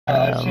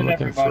I I'm sent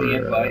looking everybody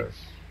for invites.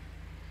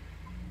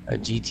 a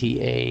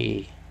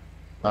GTA,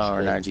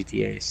 or not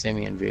GTA,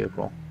 Simeon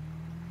vehicle.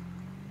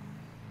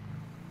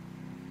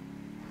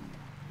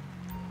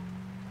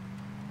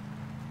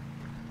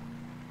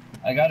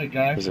 I got a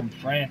guy Is it? from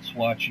France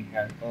watching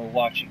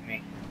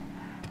me.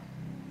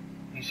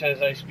 He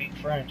says I speak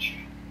French.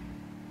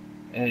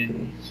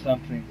 And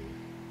something.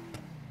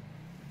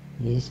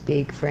 You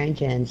speak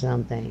French and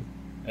something.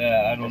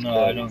 Yeah, I don't That's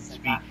know. I good. don't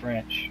speak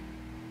French.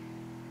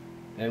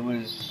 It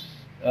was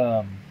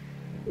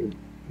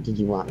Did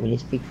you want me to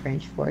speak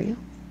French for you?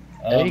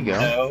 There you go.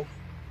 no,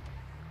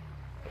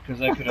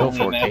 because I could Go only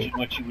for it, imagine Kate.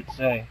 what you would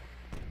say.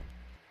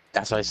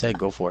 That's what I said.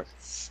 Go for it.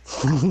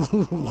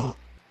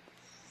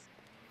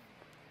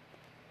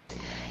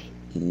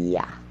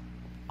 Yeah.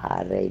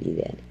 Alrighty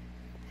then.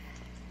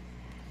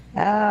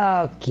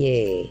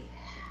 Okay.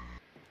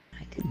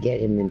 I could get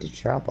him into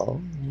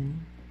trouble.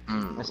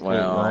 Miss Kate, you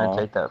want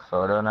to take that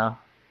photo now?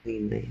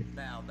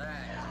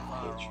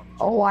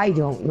 Oh, I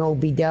don't know,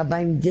 B-Dub.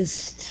 I'm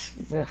just...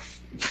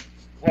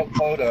 What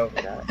photo?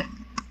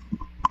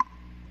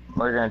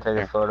 We're gonna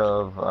take a photo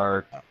of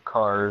our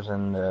cars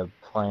and the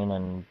plane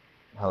and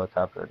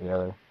helicopter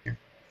together. You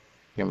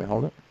want me to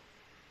hold it?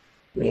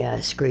 Yeah, a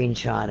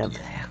screenshot of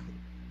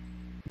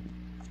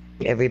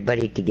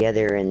everybody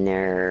together in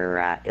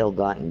their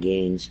ill-gotten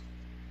gains.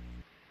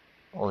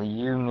 Well,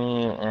 you,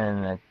 me,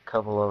 and a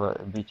couple of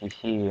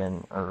BTC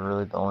and are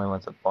really the only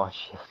ones that bought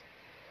shit.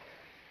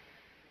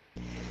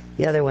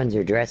 The other ones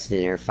are dressed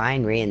in their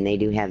finery, and they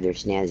do have their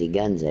snazzy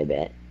guns, I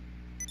bet.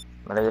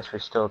 But I guess we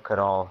still could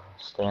all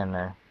stand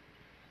there.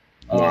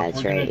 Yeah, If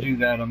that's we're gonna right. do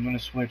that, I'm gonna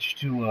switch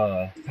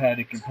to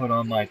Paddock and put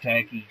on my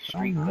tacky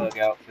street thug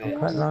outfit. I'm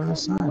cutting on the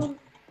side.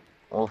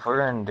 Well, if we're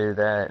gonna do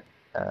that,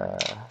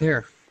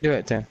 Here, do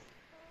it then.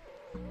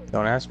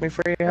 Don't ask me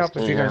for your Miss help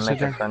Kate, if you you're gonna gonna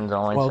sit make a there. friends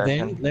only Well,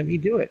 session? then let me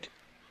do it.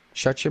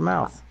 Shut your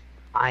mouth.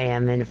 I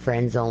am in a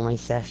friends-only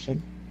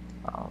session.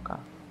 Oh, okay.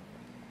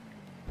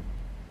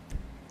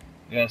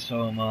 Yeah,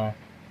 so am I.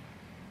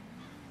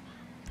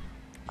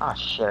 Ah,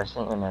 shit, I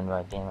sent you an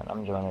invite, damn it.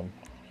 I'm joining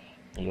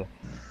you.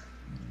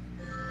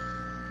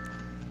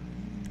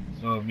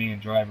 So me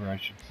and Driver, I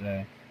should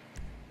say.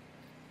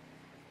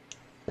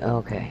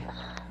 Okay.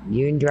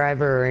 You and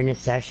Driver are in a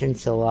session,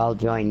 so I'll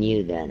join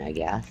you then, I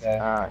guess. Okay.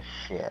 Ah,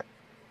 shit.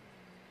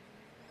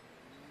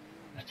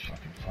 That's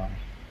fucking funny.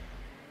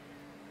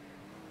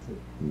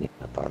 Make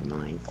up our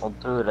minds. We'll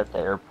do it at the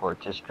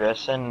airport. Just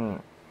dress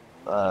in,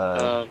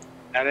 I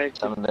didn't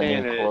some of the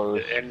paying new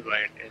clothes. the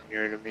invite in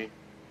here to me.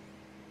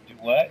 Do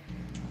what?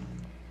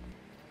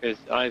 It's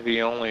IV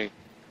only.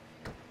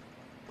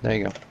 There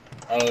you go.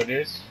 Oh, it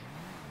is?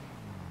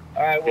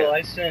 Alright, well, Yeah.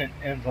 I sent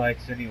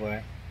invites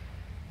anyway.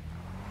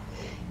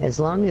 As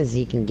long as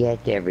you can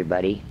get to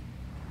everybody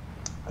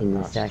in the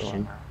Not still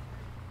session.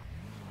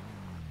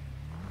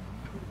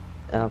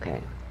 there.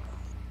 Okay.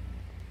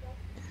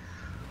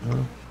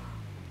 Oh,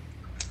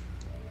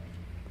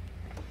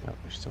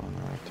 we're still on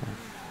the right time.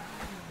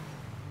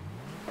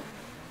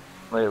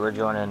 Wait, we're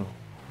joining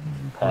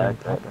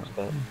Paddock, right? Miss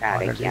Kate?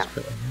 Paddock, yeah.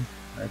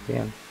 Right at the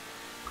end.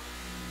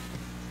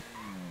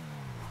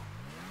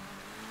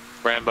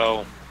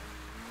 Rambo.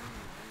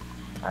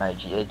 Alright,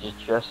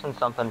 just dress in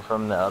something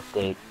from the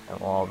update and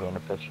we'll all be in a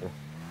picture.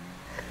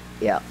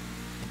 Yeah.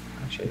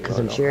 Actually, Because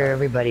I'm sure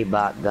everybody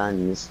bought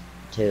guns,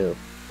 too.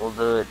 We'll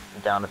do it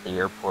down at the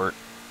airport.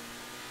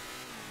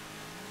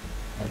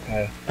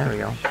 Okay. There we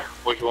go.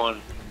 Which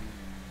one?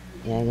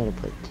 Yeah, I gotta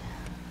put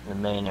The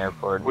main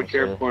airport. in Which the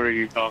city. airport are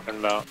you talking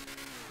about?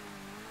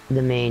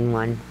 the main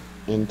one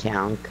in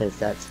town, because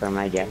that's where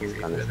my jet's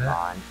gonna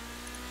spawn.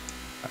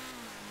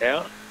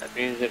 Yeah, that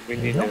means that we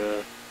need Yep.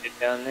 to get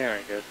down there,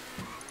 I guess.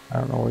 I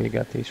don't know where you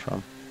got these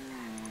from,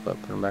 but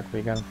put them back where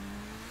you got them.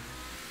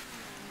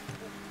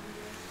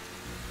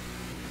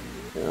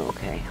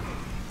 Okay.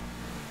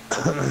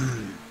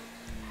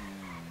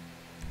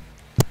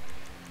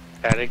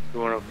 Paddock, you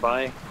wanna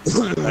fly?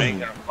 I ain't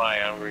gonna fly,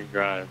 I'm gonna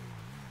drive.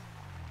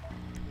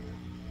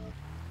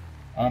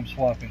 I'm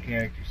swapping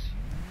characters.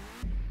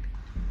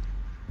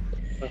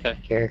 Okay.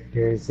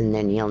 Characters, and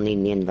then he'll need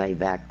an invite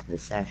back to the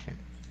session.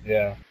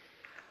 Yeah.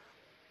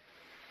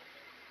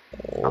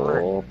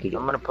 Okay.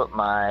 I'm gonna put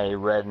my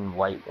red and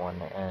white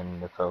one in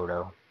the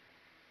photo.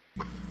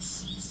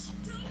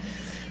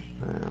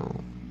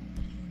 Well,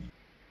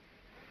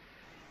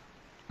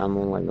 I'm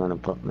only gonna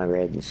put my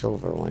red and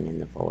silver one in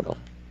the photo.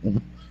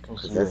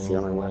 Because that's the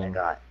only one I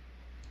got.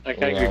 I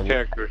got Yeah, your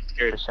character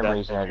scared For to some death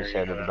reason in I here,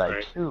 decided you to know buy that,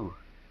 right? two.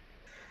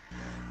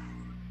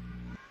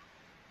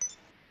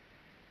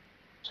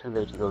 Too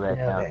late to go back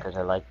now Okay. because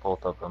I like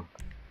both of them.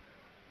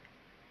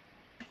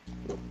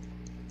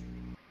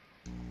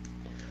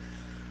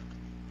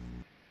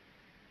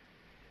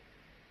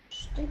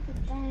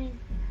 Stupid thing.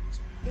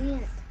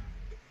 Stupid.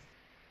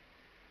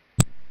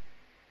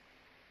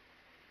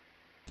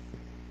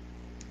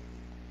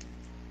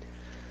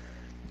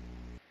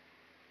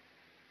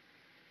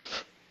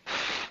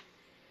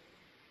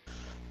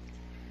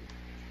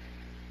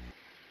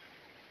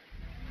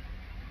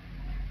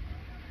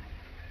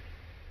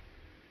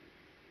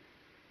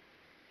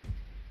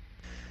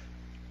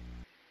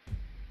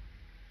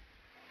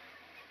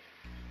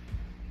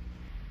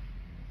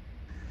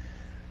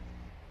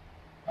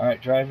 Alright,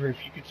 driver, if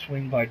you could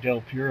swing by Del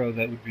Puro,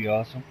 that would be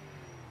awesome.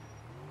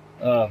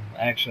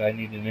 Actually, I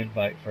need an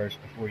invite first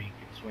before you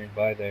can swing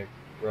by there.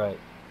 Right.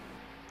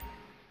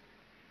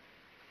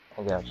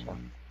 I gotcha.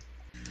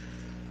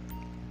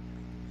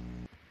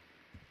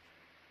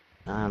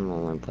 I'm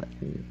only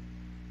putting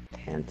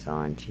pants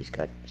on. She's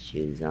got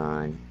shoes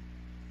on.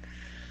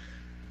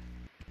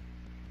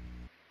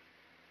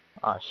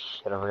 Oh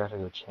shit, I forgot to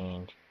go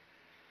change.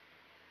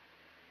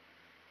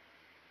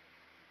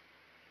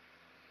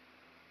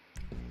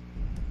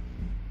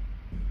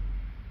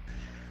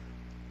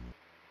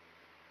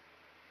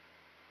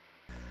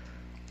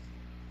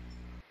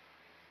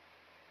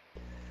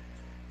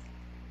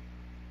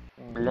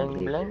 Bling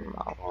Leave bling,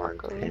 your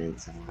orange motherfucker.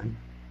 pants on.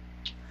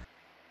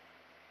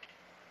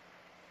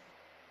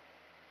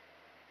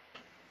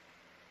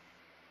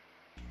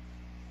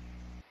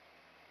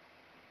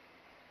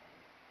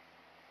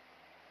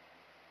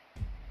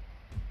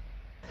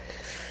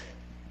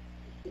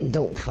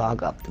 Don't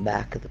fog up the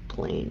back of the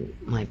plane,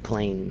 my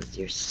plane, with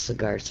your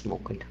cigar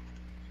smoking.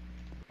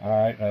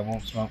 Alright, I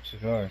won't smoke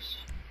cigars.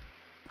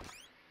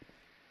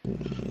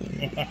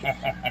 You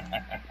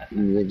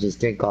would just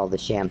drink all the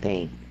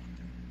champagne.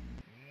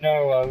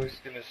 No, I was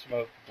gonna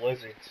smoke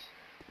Blizzards.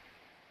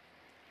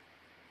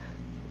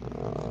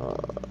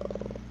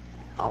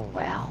 Oh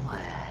well,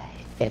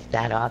 if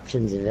that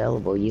option's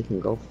available, you can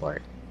go for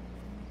it.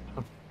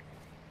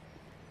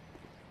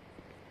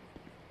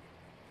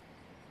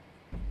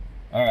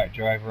 Alright,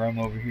 driver, I'm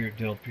over here at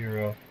Del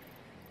Puro.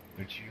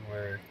 But you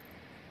were...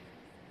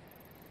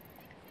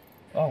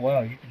 Oh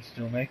wow, you can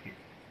still make it.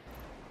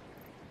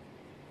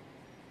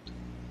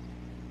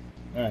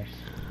 Nice.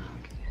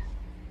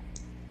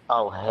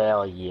 Oh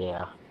hell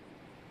yeah.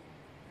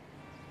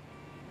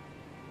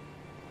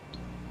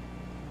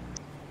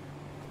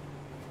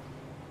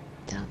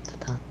 Da, da,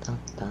 da, da,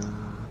 da,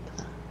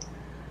 da.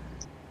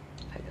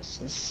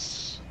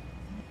 Pegasus.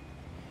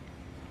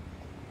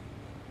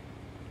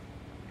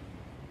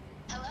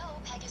 Hello,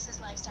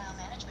 Pegasus Lifestyle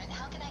Management.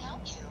 How can I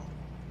help you?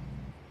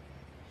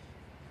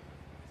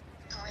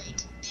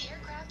 Great. The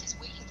aircraft is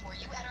waiting for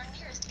you at our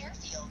nearest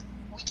airfield.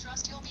 We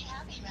trust you'll be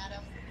happy,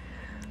 madam.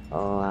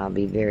 Oh, I'll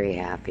be very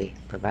happy,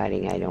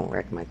 providing I don't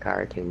wreck my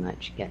car too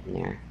much getting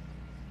there.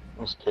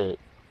 Miss Kate,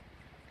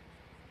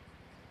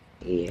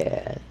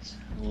 Yes.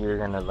 you're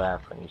gonna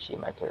laugh when you see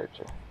my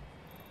character.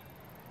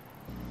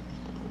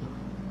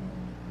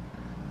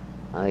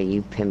 Are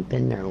you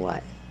pimping or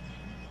what?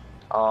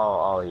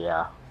 Oh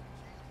yeah.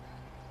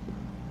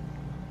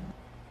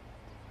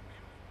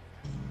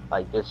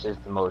 Like, this is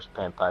the most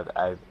pimp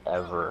I've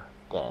ever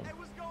been.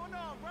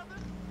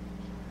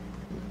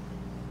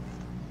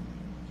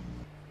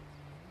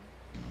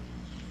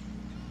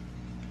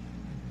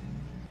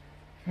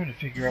 I'm trying to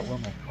figure out where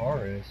my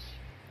car is.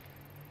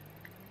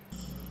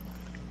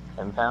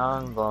 10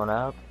 pound, blown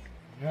up.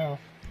 No.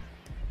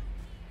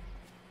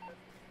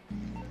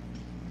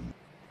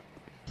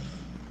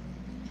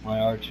 My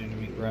arch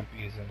enemy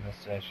Grumpy is in this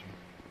session.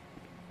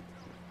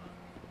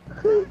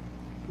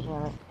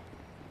 Damn it.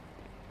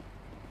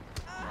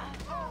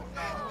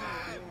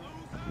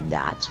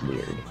 That's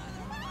weird.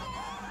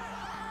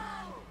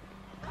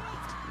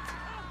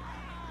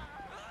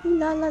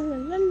 La la la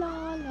la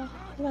la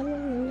la la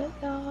la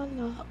la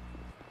la.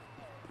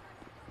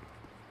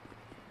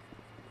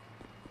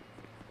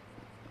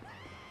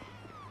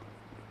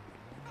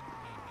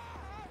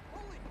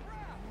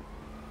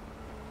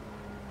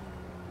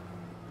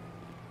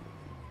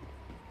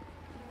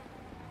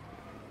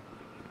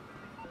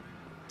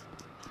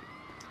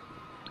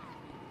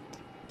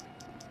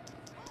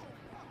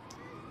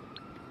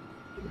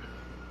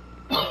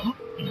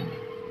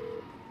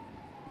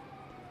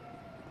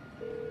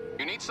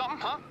 You need something,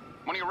 huh?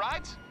 One of your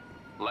rides?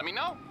 Let me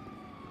know.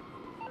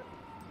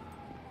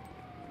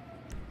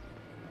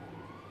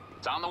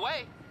 It's on the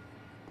way.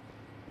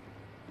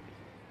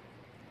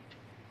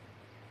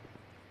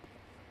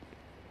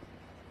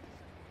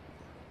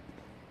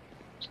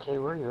 Okay,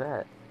 where are you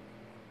at?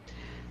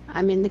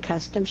 I'm in the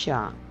custom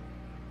shop,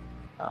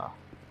 Oh.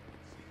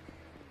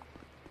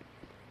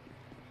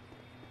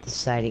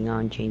 deciding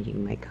on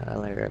changing my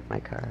color of my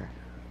car.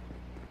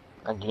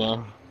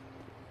 Again?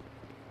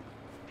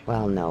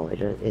 Well, no,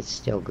 it's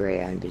still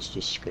gray. I was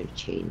just going to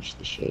change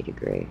the shade of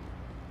gray.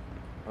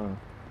 Hmm.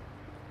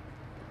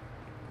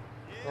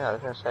 Yeah, I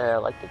was gonna say I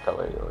like the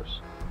color of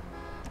yours.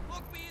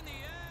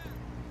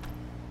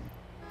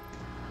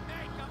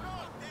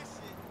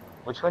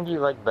 Which one do you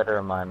like better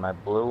of mine? My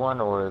blue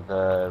one or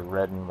the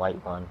red and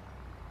white one?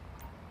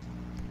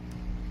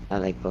 I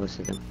like both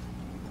of them.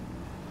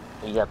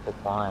 You gotta pick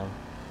one.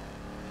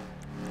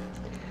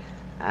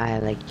 I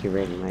like your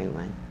red and white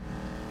one.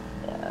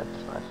 Yeah,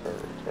 that's my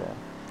favorite too.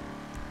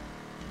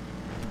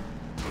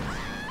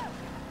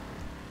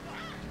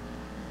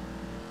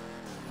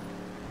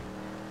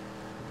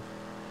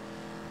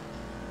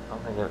 I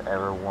don't think I've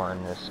ever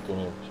worn this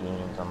skinny of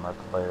jeans on my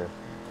player.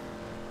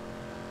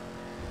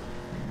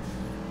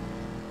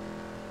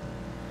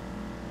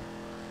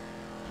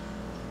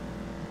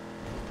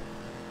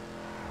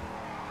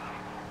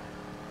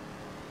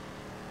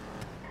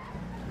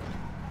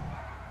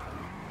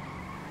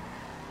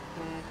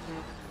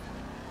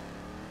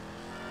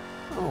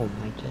 Oh,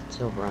 my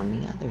jet's over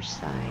on the other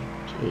side.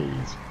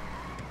 Jeez.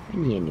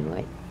 And you knew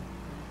it.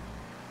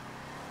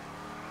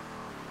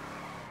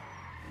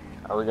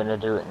 Are we gonna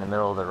do it in the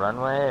middle of the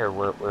runway, or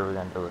where are we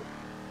gonna do it?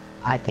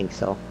 I think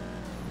so.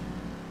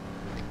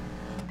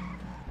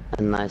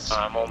 Unless...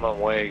 I'm on my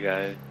way,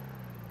 guys.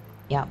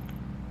 Yep.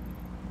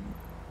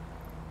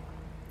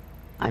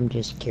 I'm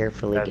just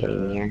carefully That's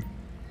getting there.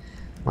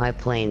 My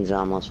plane's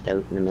almost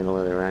out in the middle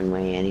of the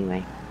runway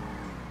anyway.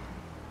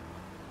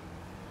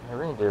 Yeah,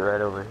 we can do it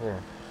right over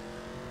here.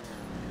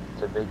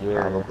 It's a big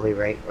area. Probably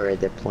right where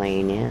the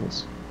plane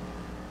is.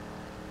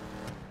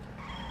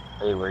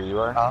 Hey, where you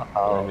are?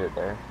 Uh-oh. You can do it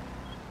there.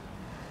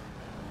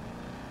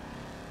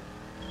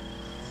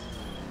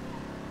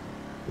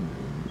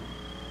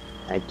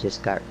 I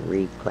just got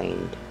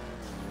replaned.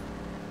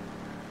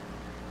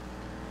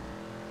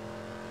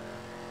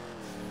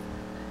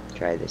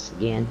 Try this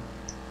again.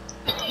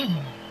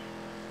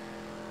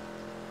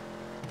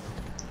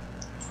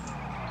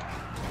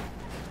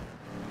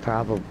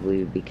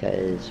 Probably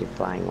because you're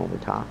flying over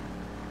top.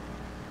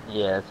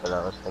 Yeah, that's what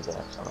I was thinking.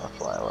 That's on the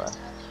fly away.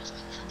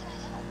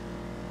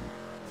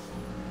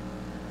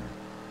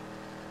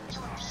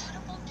 Your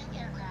beautiful new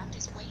aircraft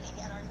is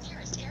waiting at our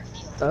nearest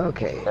airfield.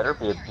 Okay. Better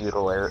be a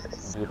beautiful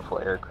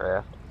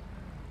aircraft.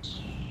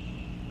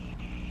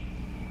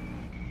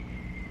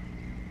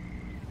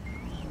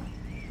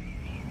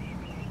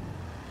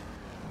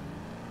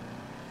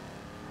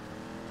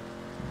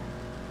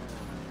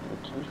 The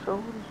key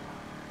forward?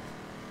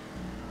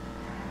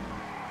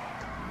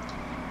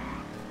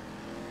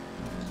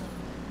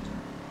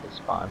 It's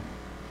fine.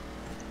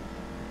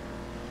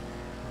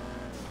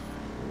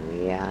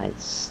 Yeah,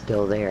 it's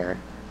still there.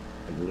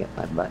 I can get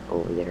my butt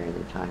over there in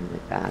a timely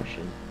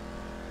fashion.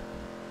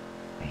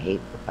 I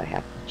hate if I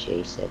have to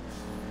chase it.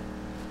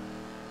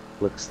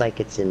 Looks like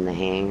it's in the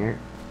hangar.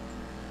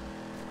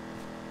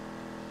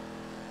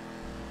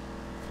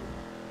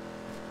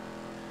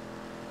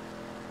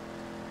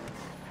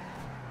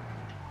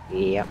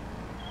 Yep.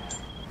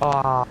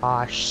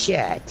 Aw,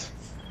 shit.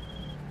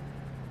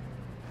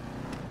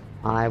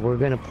 Alright, we're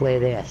gonna play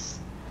this.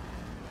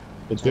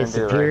 It You're gonna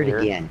do it right disappeared here?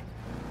 again.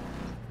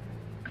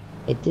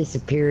 It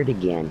disappeared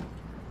again.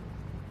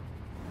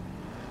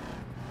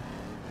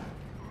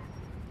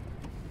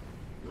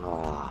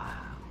 Oh,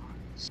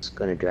 it's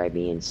gonna drive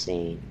me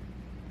insane.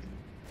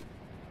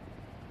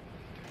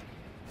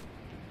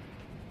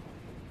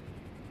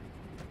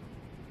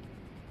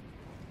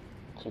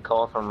 If you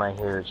call from right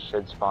here, it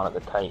should spawn at the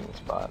Titan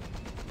spot.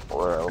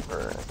 Or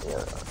over at the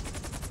other one.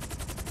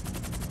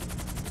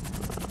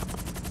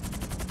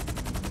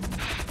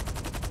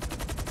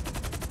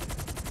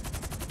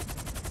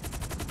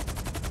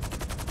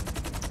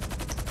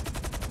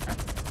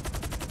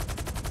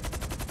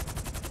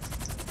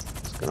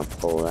 It's gonna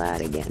pull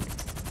that again.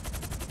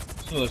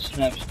 So is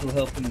Snap still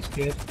helping his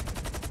kid?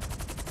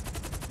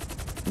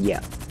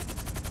 Yeah.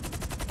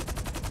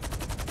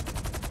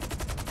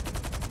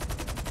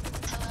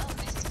 Hello,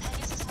 this is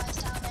Pegasus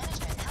Lifestyle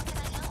Management. How can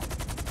I help?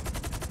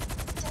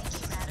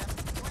 Thank you, madam.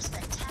 Your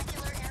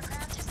spectacular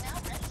aircraft is now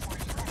ready for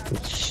you at our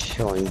It's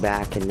showing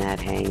back in that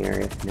hangar.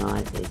 If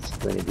not, it's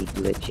gonna be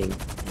glitching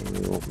and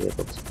we won't be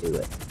able to do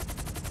it.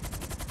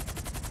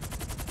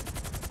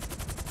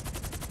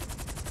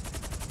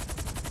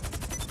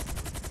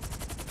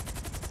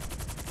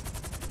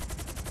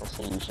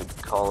 So you should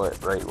call it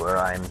right where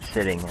I'm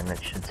sitting, and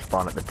it should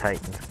spawn at the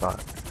Titan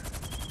spot.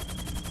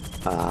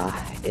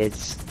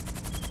 It's...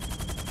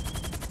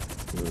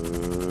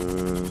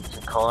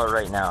 So call it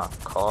right now.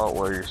 Call it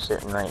where you're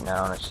sitting right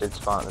now, and it should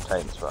spawn at the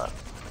Titan spot.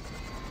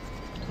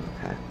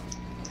 okay.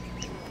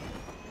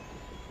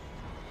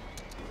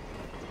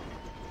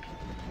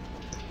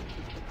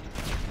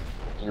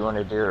 Do you want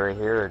to do it right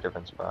here or a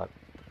different spot?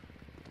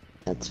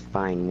 That's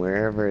fine.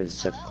 Wherever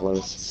is the Hello, Pegasus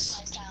closest.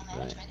 Lifestyle Right.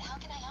 Management. How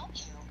can I help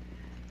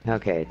you?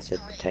 Okay, it's at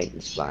the Great. Titan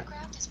The spot.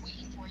 aircraft is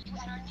waiting for you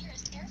at our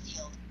nearest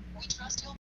airfield. We trust you'll